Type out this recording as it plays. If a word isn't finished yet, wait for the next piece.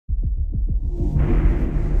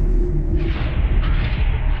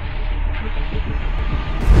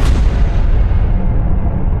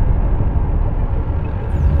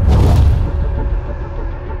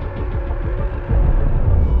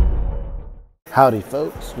Howdy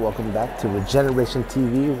folks, welcome back to Regeneration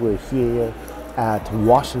TV. We're here at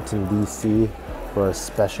Washington, D.C. for a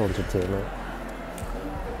special entertainment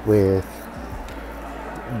with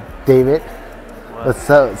David. What's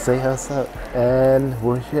up? Say what's up. And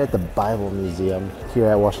we're here at the Bible Museum here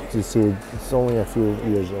at Washington, D.C. It's only a few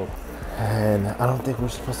years old. And I don't think we're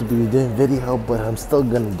supposed to be doing video, but I'm still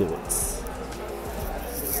gonna do it.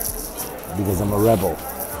 Because I'm a rebel.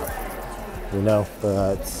 You know,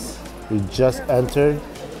 but we just entered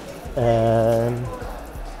and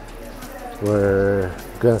we're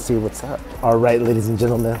gonna see what's up. All right, ladies and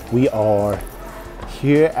gentlemen, we are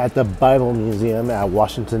here at the Bible Museum at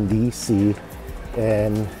Washington, D.C.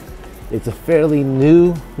 and it's a fairly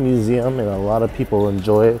new museum and a lot of people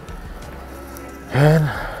enjoy it. And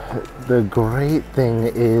the great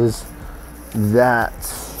thing is that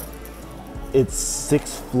it's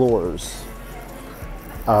 6 floors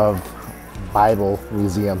of Bible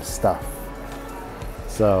museum stuff.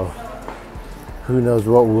 So who knows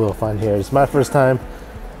what we'll find here. It's my first time.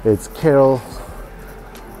 It's Carol's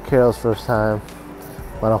first time.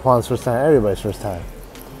 Juan's first time. Everybody's first time.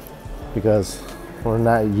 Because we're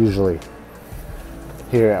not usually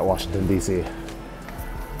here at Washington, D.C.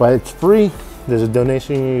 But it's free. There's a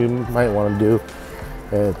donation you might want to do.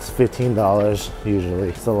 It's $15 usually.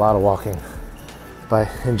 It's a lot of walking. But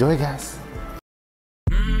enjoy, guys.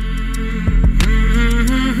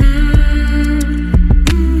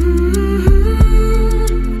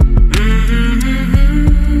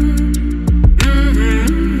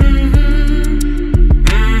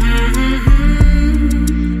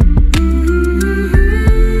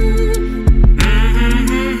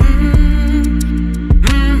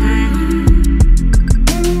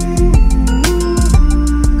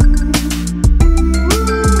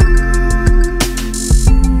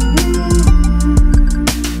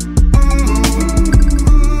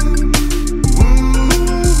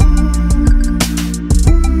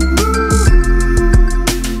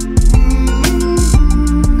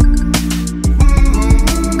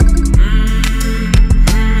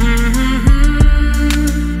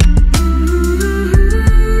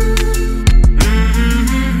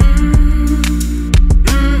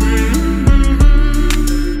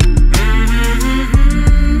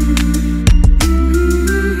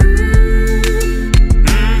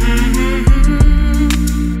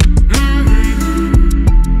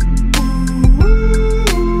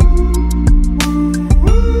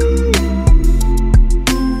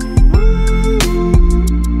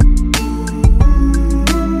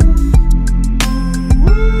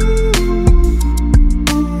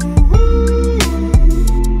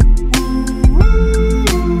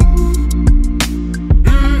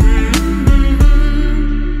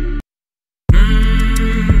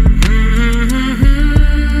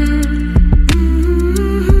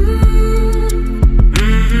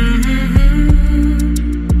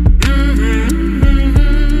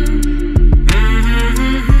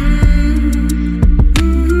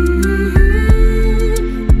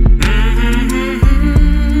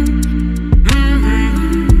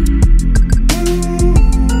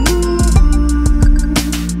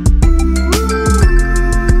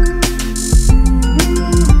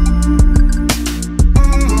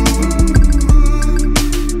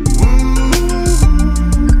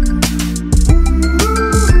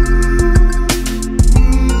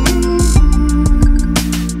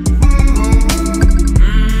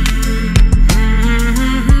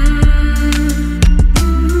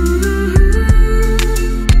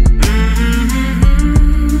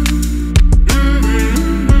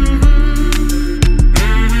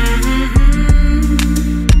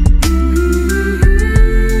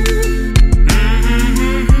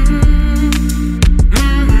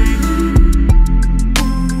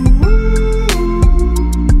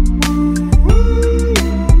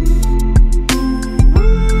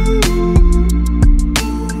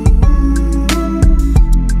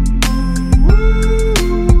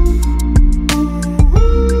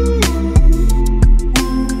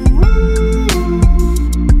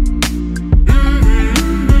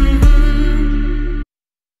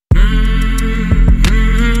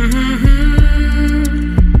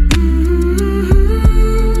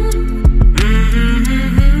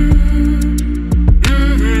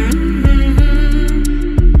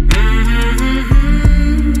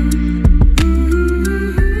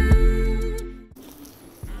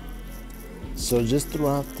 So just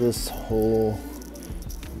throughout this whole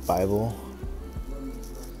Bible,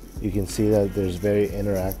 you can see that there's very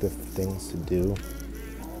interactive things to do.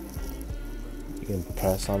 You can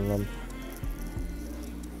press on them.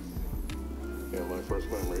 Yeah, my first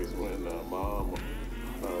memory is when Mom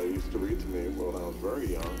used to read to me when I was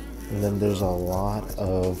very young. And then there's a lot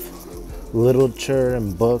of literature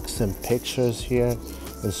and books and pictures here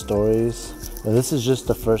and stories. And this is just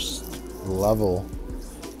the first level.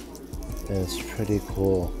 And it's pretty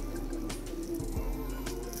cool.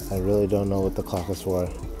 I really don't know what the clock is for.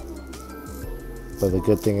 But the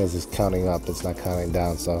good thing is it's counting up, it's not counting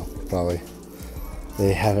down, so probably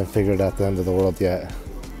they haven't figured out the end of the world yet.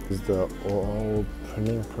 This is the old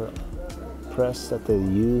printing press that they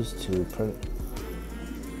use to print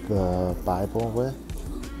the Bible with.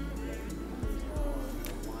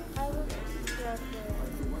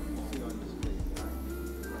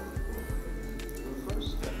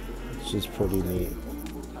 Which is pretty neat.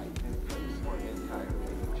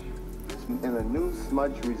 In a new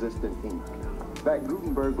smudge-resistant ink that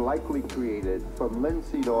Gutenberg likely created from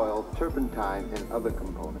linseed oil, turpentine, and other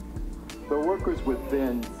components. The workers would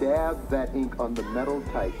then dab that ink on the metal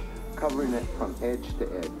type, covering it from edge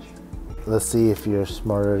to edge. Let's see if you're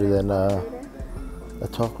smarter than a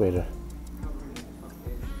 12th grader.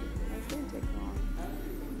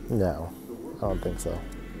 No, I don't think so.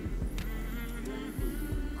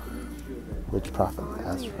 Which prophet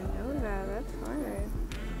asked for? That's hard.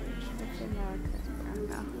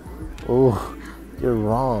 Oh, you're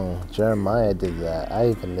wrong. Jeremiah did that. I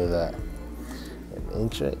even knew that. In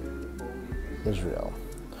ancient Israel,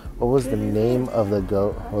 what was the name of the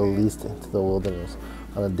goat released into the wilderness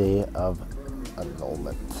on the day of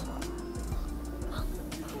annulment?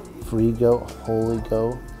 Free goat, holy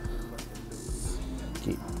goat,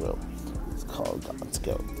 scapegoat. It's called God's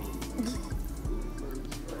goat.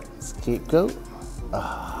 Scapegoat?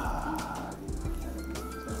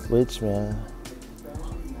 Which man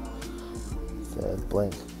said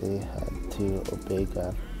blank, they had to obey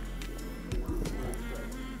God.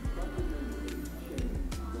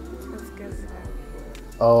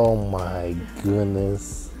 Oh my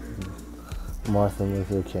goodness. Martin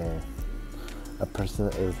Luther King. A person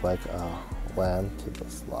is like a lamb to the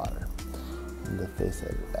slaughter. In the face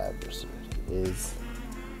of adversity is,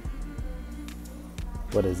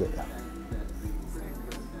 what is it?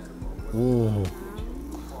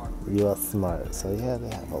 You are smart. So yeah,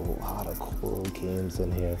 they have a lot of cool games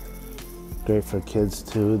in here. Great for kids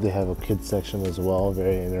too. They have a kids section as well,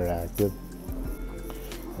 very interactive.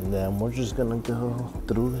 And then we're just gonna go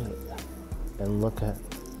through it and look at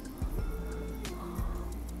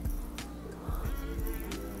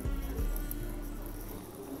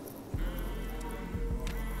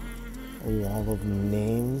a wall of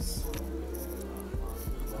names.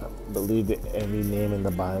 I believe that every name in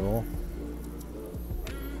the Bible.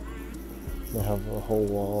 They have a whole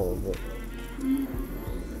wall of it.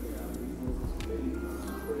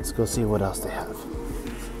 Let's go see what else they have.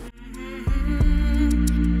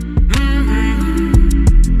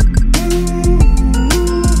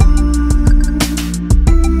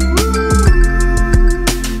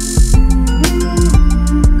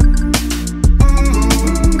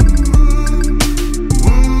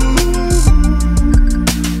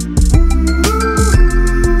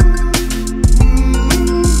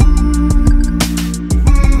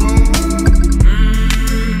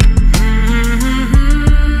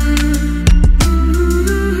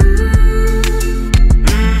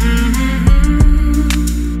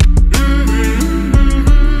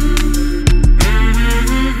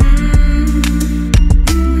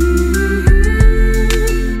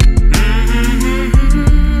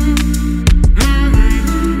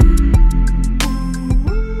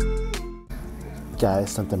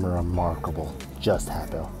 Guys, something remarkable just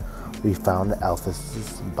happened. We found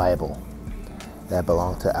Elvis's Bible that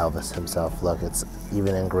belonged to Elvis himself. Look, it's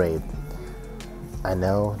even engraved. I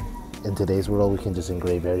know in today's world we can just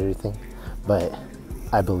engrave everything, but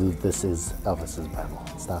I believe this is Elvis's Bible.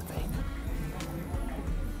 It's not fake.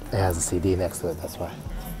 It has a CD next to it, that's why.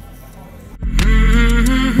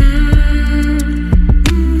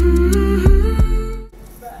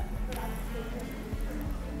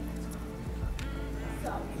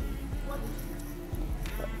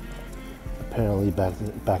 Apparently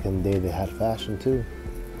back in the day they had fashion too.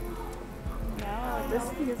 No, this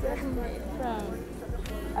is made from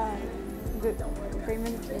the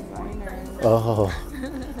famous designer. Oh,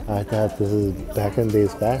 I thought this is back in the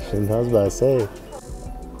day's fashion. I was about to say.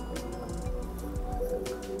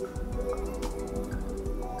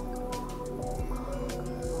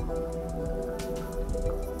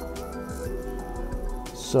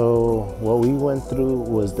 So what we went through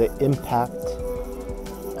was the impact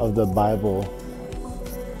of the Bible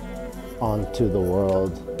onto the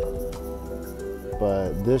world,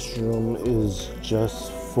 but this room is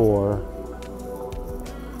just for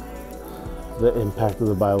the impact of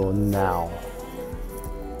the Bible now.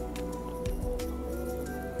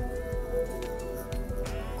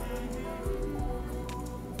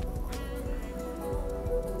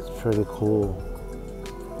 pretty cool.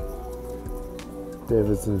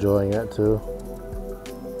 David's enjoying it too.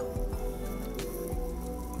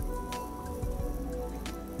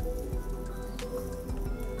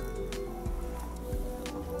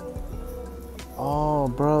 Oh,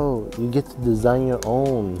 bro, you get to design your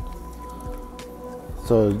own.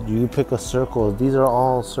 So you pick a circle. These are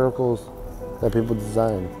all circles that people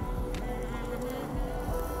design.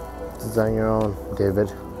 Design your own,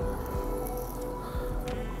 David.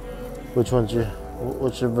 Which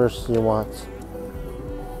your verse you want?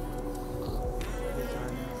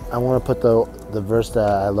 I want to put the verse that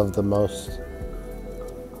I love the most.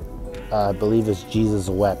 I believe it's Jesus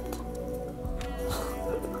wept.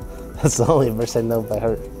 That's the only verse I know by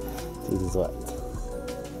heart. Jesus wept.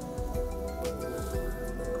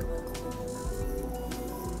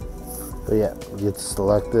 But yeah, you get to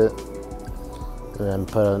select it and then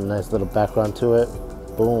put a nice little background to it.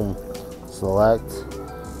 Boom. Select.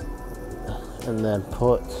 And then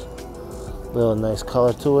put a little nice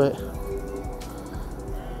color to it.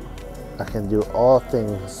 I can do all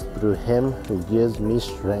things through him who gives me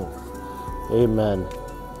strength. Amen.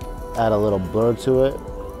 Add a little blur to it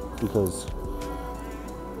because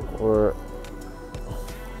we're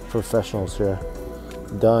professionals here.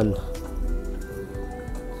 Done.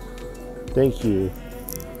 Thank you.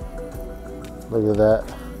 Look at that.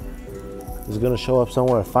 It's gonna show up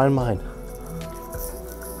somewhere. Find mine.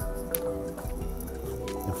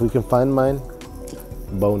 If we can find mine,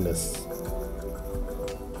 bonus.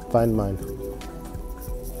 Find mine.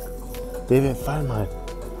 David, find mine.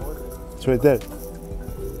 It's right there.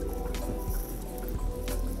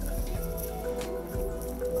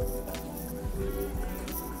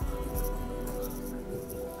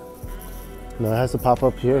 No, it has to pop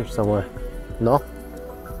up here somewhere. No?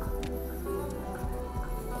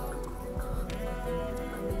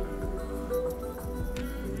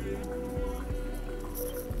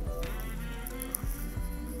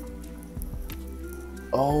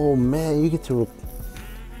 Oh man, you get to,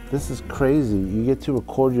 this is crazy. You get to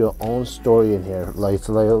record your own story in here. Like it's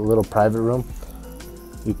like a little private room.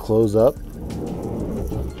 You close up.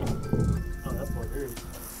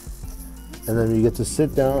 And then you get to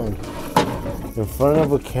sit down in front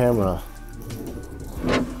of a camera.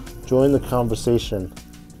 Join the conversation.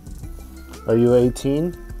 Are you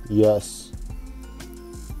 18? Yes.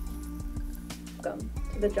 Welcome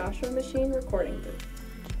to the Joshua Machine recording booth.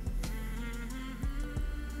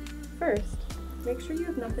 First, make sure you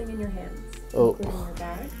have nothing in your hands, including your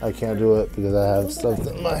bag. I can't do it because I have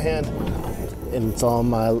something in my hand and it's all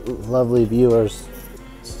my lovely viewers.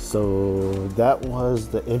 So that was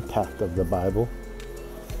the impact of the Bible.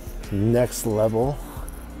 Next level.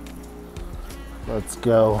 Let's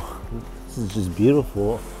go. This is just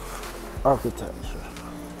beautiful architecture.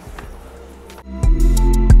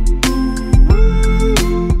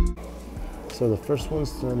 So the first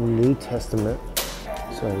one's the New Testament.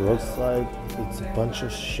 So it looks like it's a bunch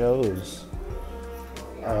of shows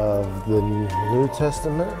of the New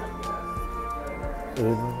Testament.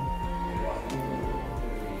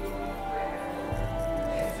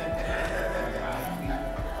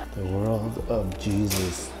 The world of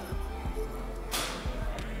Jesus.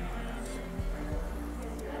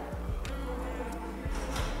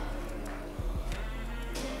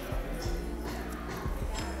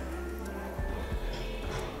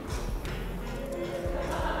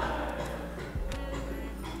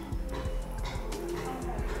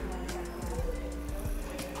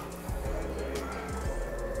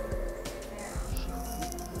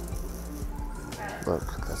 Look,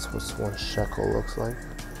 that's what one shekel looks like.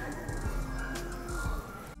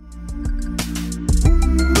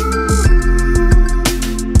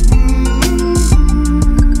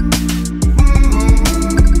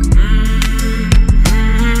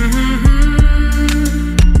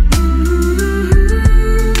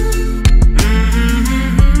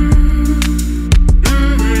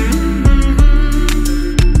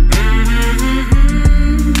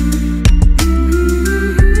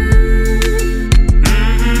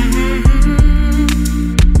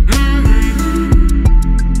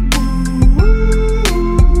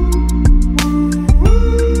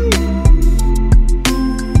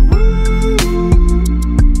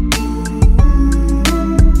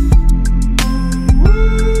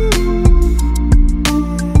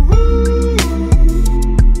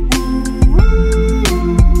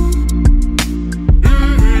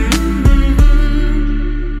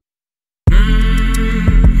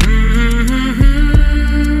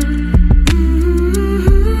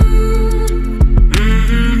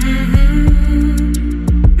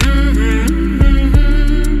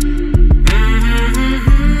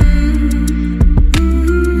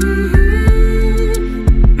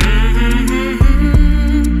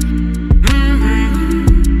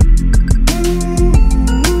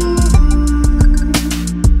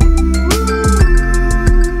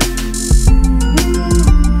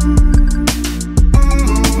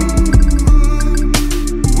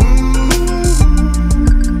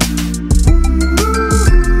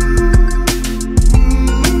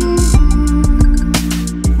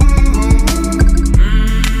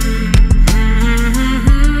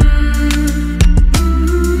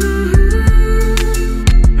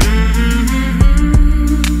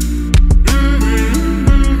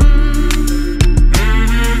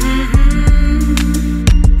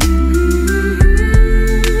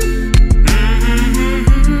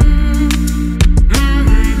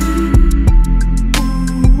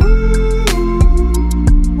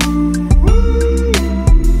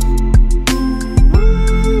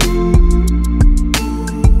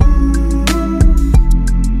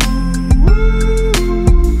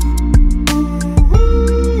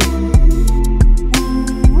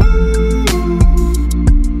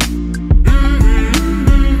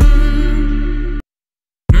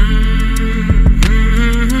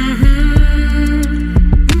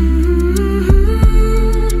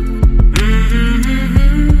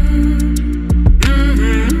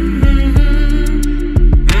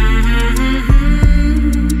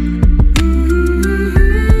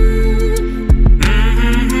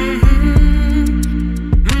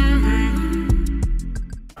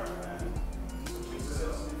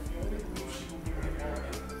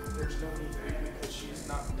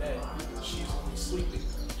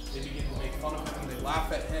 fun of him and they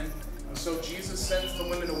laugh at him. And so Jesus sends the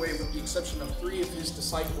women away with the exception of 3 of his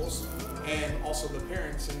disciples and also the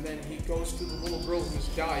parents. And then he goes to the little girl who's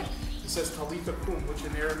died. He says, Talitha kum, which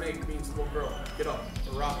in Aramaic means little girl, get up,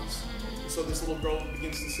 arise. And so this little girl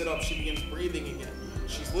begins to sit up. She begins breathing again.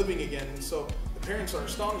 She's living again. And so the parents are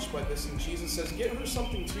astonished by this. And Jesus says, get her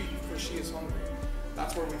something to eat, for she is hungry.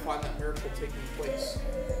 That's where we find that miracle taking place.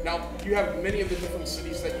 Now, you have many of the different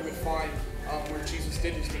cities that you would find where Jesus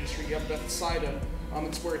did his ministry. You have Bethsaida.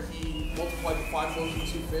 It's where he multiplied the 5 loaves and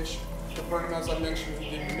 2 fish. Capernaum, as I mentioned,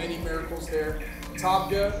 he did many miracles there.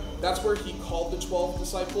 Tabgha, that's where he called the 12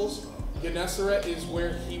 disciples. Gennesaret is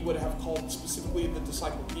where he would have called specifically the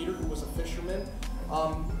disciple Peter, who was a fisherman.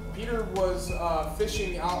 Peter was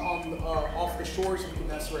fishing out on off the shores of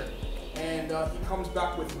Gennesaret, and he comes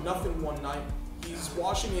back with nothing one night. He's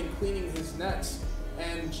washing and cleaning his nets,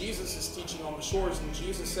 and Jesus is teaching on the shores, and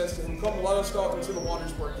Jesus says to him, come, let us go out into the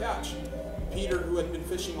waters for a catch. Peter, who had been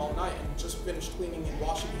fishing all night and just finished cleaning and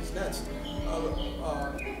washing his nets,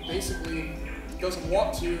 basically doesn't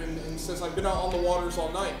want to and says, I've been out on the waters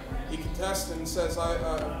all night. He contests and says,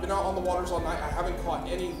 I've been out on the waters all night, I haven't caught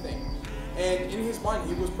anything. And in his mind,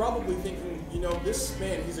 he was probably thinking, you know, this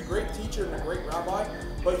man, he's a great teacher and a great rabbi,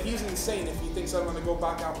 but he's insane if he thinks I'm going to go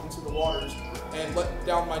back out into the waters and let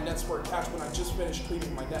down my nets for a catch when I just finished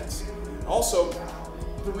cleaning my nets. Also,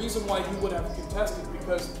 the reason why he would have contested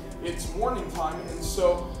because it's morning time, and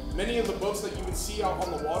so many of the boats that you would see out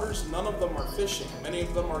on the waters, none of them are fishing. Many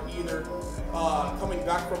of them are either coming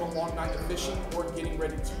back from a long night of fishing or getting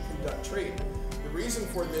ready to conduct trade. The reason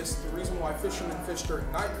for this, the reason why fishermen fish during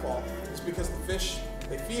nightfall, is because the fish,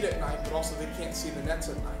 they feed at night, but also they can't see the nets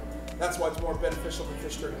at night. That's why it's more beneficial to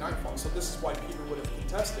fish during nightfall. So this is why Peter would have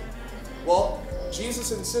contested. Well,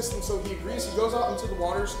 Jesus insists, and so he agrees. He goes out into the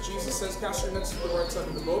waters. Jesus says, cast your nets to the right side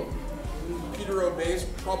of the boat. And Peter obeys,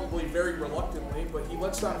 probably very reluctantly, but he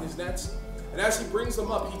lets down his nets. And as he brings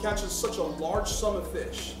them up, he catches such a large sum of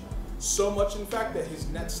fish. So much, in fact, that his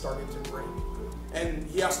nets started to break. And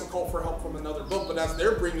he has to call for help from another boat. But as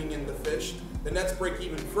they're bringing in the fish, the nets break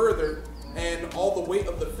even further, and all the weight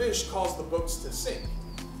of the fish caused the boats to sink.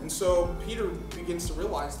 And so Peter begins to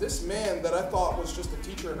realize, this man that I thought was just a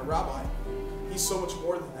teacher and a rabbi, he's so much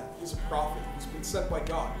more than that. He's a prophet. He's been sent by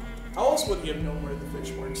God. How else would he have known where the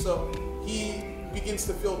fish were? And so he begins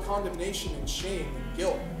to feel condemnation and shame and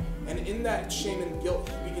guilt. And in that shame and guilt,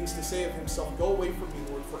 he begins to say of himself, go away from me,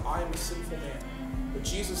 Lord, for I am a sinful man. But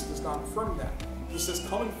Jesus does not affirm that. He says,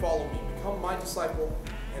 come and follow me, become my disciple,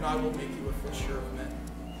 and I will make you a fisher of men.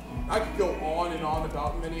 I could go on and on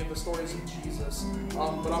about many of the stories of Jesus,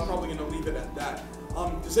 but I'm probably going to leave it at that.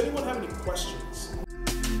 Does anyone have any questions?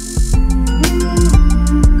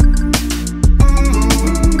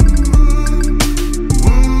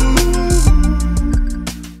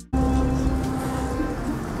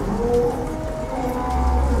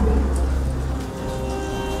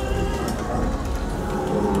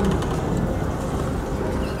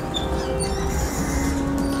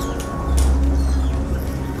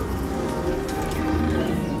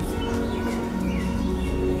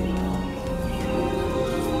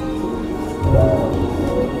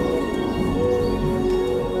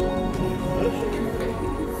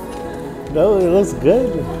 No, it looks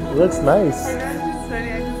good. It looks nice. I know, it's just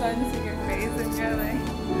funny. I just wanted to see your face and you're like...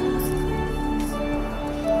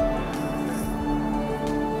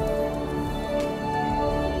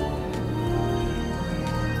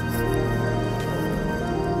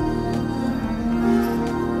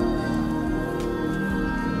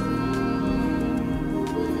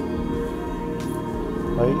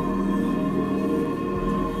 Right?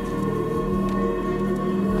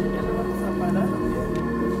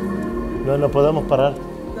 No, no podemos parar.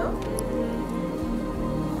 ¿No?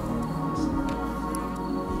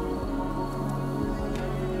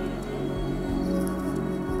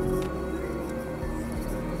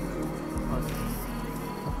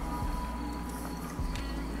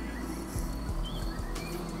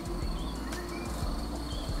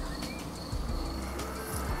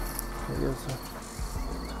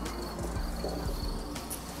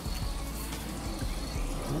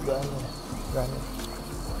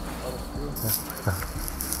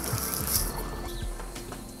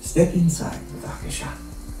 Step inside, Dakisha.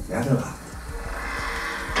 Gather up.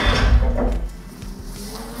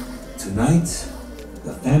 Tonight,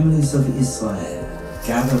 the families of Israel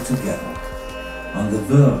gather together on the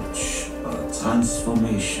verge of a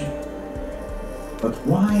transformation. But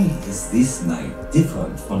why is this night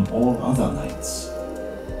different from all other nights?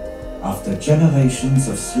 After generations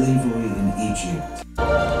of slavery in Egypt,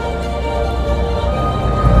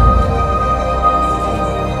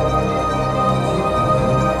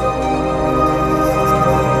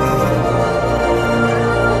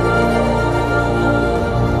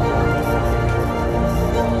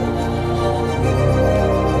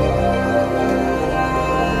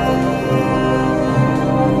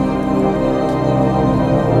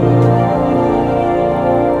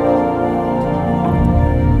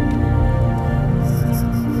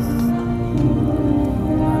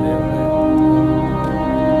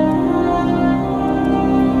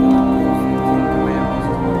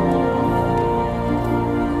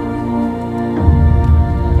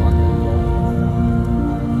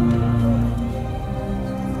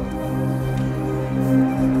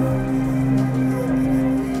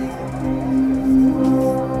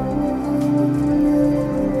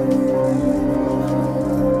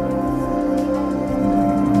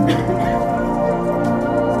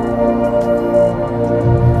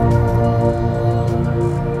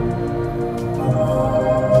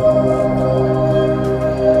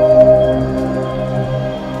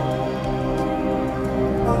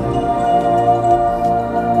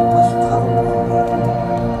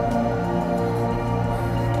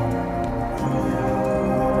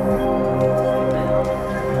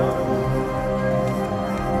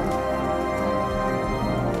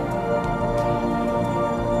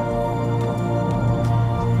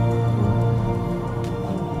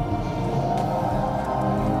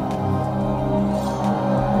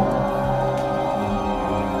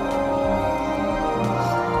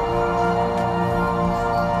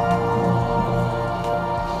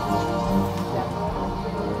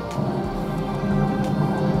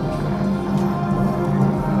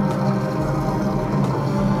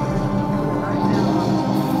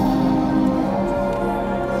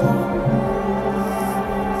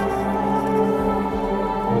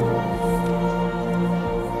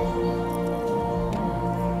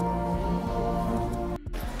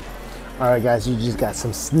 Alright guys, you just got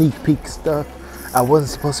some sneak peek stuff. I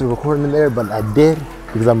wasn't supposed to record them in there, but I did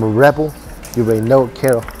because I'm a rebel. You already know it,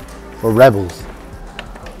 Carol. We're rebels.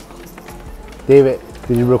 David,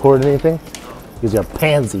 did you record anything? Because you're a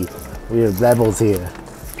pansy. We're rebels here.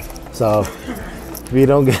 So if you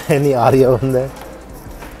don't get any audio in there,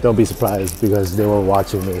 don't be surprised because they were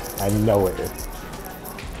watching me. I know it.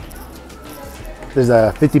 There's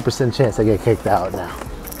a 50% chance I get kicked out now.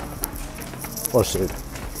 Or sued.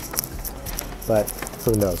 But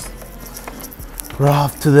who knows? We're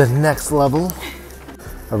off to the next level.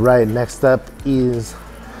 Alright, next up is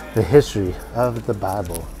the history of the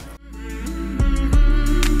Bible.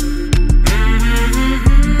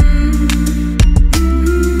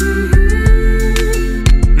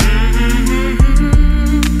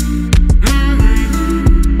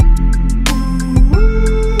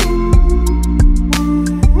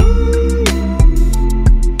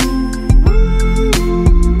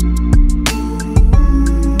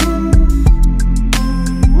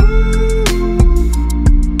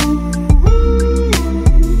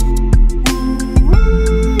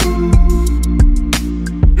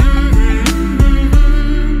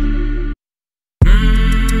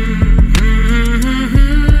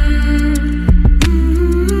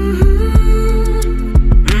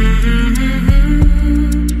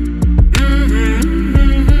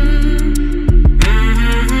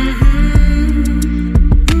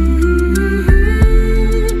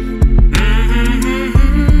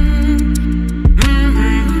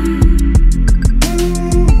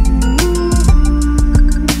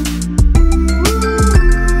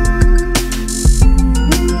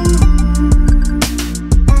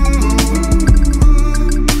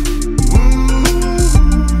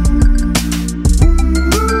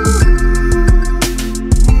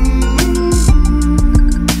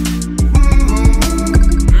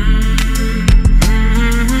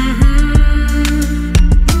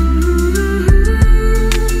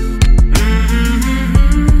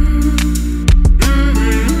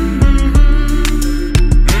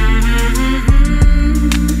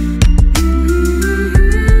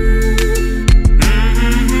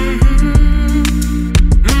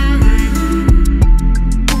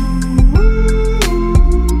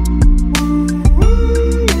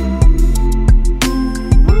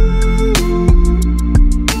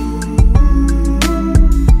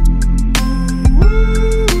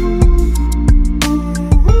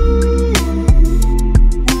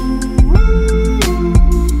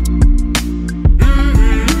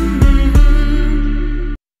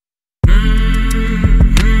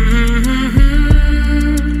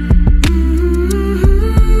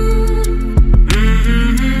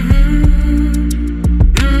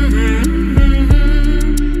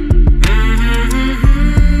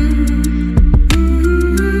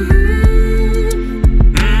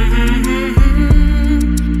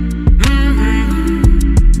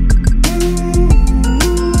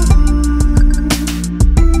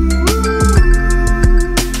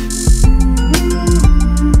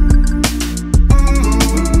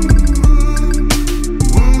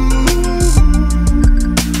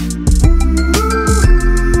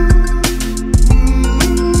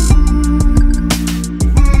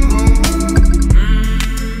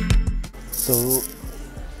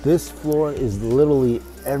 This floor is literally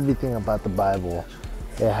everything about the Bible.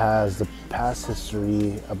 It has the past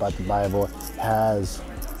history about the Bible. It has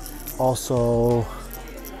also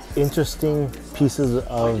interesting pieces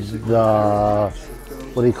of the,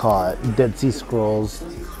 what do you call it, Dead Sea Scrolls.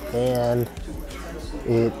 And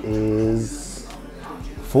it is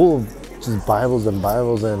full of just Bibles and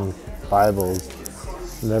Bibles and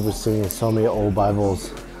Bibles. Never seen so many old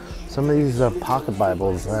Bibles. Some of these are pocket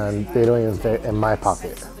Bibles and they don't even fit in my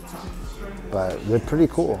pocket. But they're pretty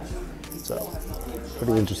cool. So,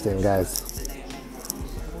 pretty interesting, guys.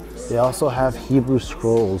 They also have Hebrew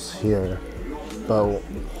scrolls here, but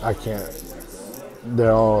I can't.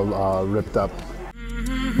 They're all ripped up.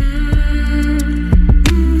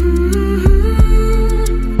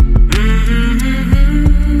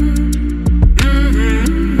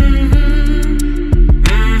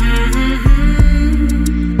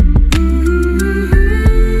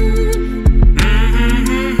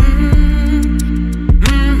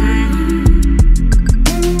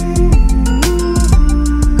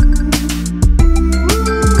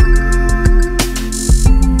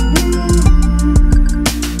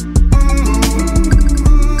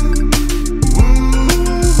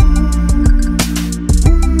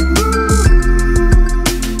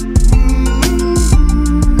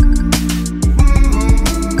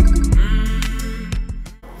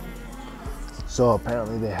 So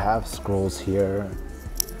apparently they have scrolls here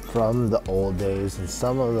from the old days, and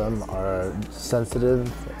some of them are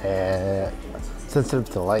sensitive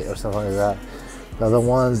to light or something like that. The other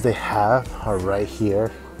ones they have are right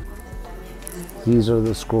here. These are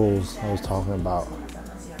the scrolls I was talking about.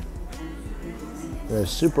 They're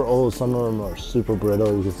super old. Some of them are super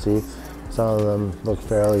brittle, you can see. Some of them look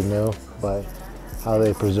fairly new, but how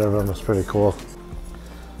they preserve them is pretty cool.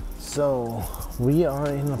 So we are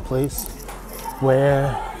in a place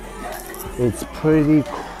where it's pretty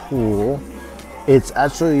cool. It's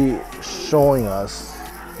actually showing us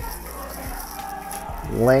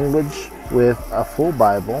language with a full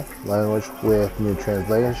Bible, language with new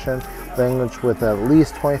translation, language with at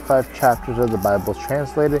least 25 chapters of the Bible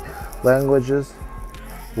translated, languages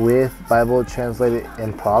with Bible translated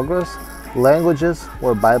in progress, languages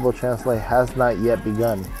where Bible translate has not yet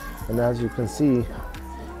begun. And as you can see,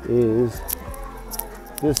 is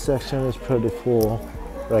this section is pretty full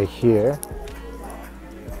right here,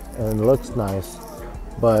 and it looks nice.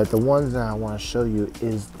 But the ones that I want to show you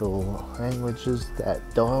is the languages that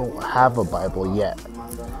don't have a Bible yet.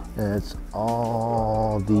 And it's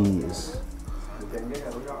all these.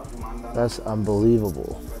 That's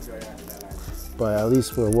unbelievable. But at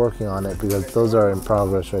least we're working on it, because those are in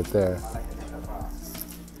progress right there.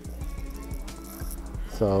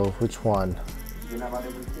 So which one?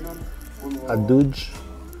 Aduj,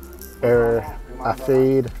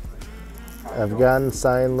 Afid, Afghan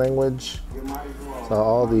Sign Language. So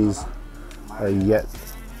all these are yet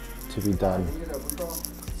to be done.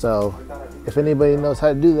 So if anybody knows how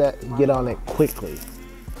to do that, get on it quickly.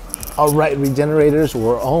 All right, Regenerators,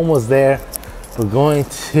 we're almost there. We're going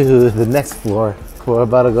to the next floor. We're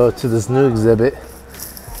about to go to this new exhibit,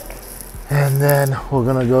 and then we're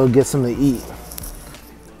gonna go get something to eat.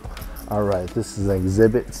 All right, this is an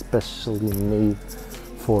exhibit specially made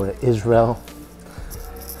for Israel.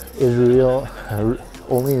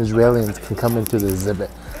 Only Israelis can come into the exhibit,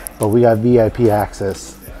 but we got VIP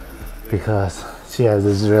access because she has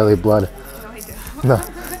Israeli blood. No,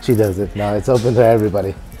 she doesn't. No, it's open to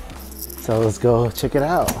everybody. So let's go check it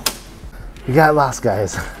out. We got lost,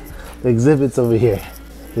 guys. The exhibit's over here.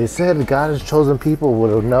 They said God's chosen people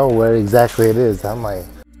would know where exactly it is. I'm like,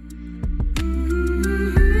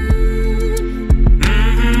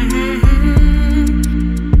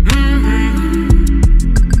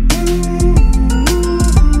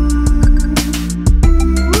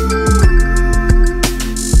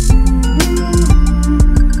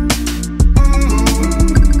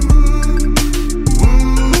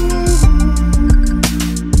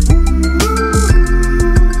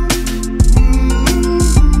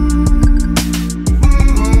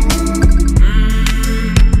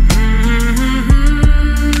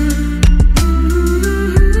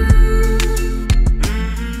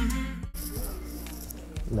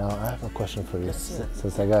 for you,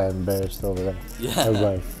 since I got embarrassed over there. I was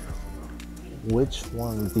like, which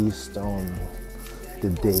one of these stones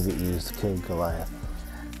did David use to kill Goliath?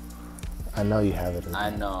 I know you have it. I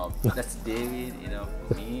know. That's David,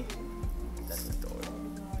 for me, that's the story.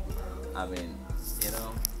 I mean,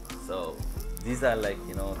 so these are like,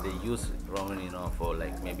 they use Roman, for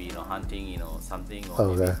like maybe, hunting, something,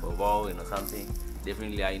 or maybe for war, something.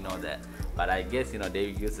 Definitely I know that. But I guess,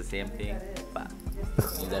 David used the same thing, but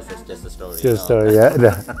that's just a story. Just a story, yeah.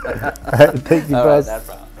 Thank you, guys.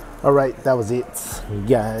 All right, that was it,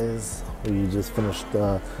 guys. We just finished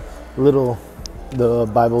the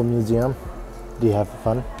Bible museum. Do you have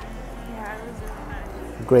fun? Yeah, it was really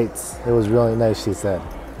nice. Great. It was really nice, she said.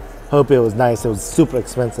 Hope it was nice. It was super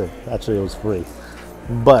expensive. Actually, it was free.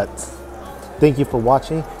 But thank you for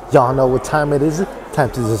watching. Y'all know what time it is.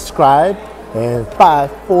 Time to subscribe. And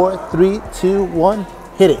 5, 4, 3, 2, 1,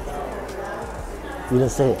 hit it. You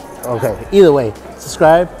didn't say it. Okay. Either way,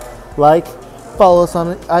 subscribe, like, follow us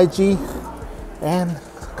on IG, and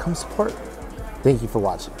come support. Thank you for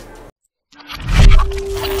watching.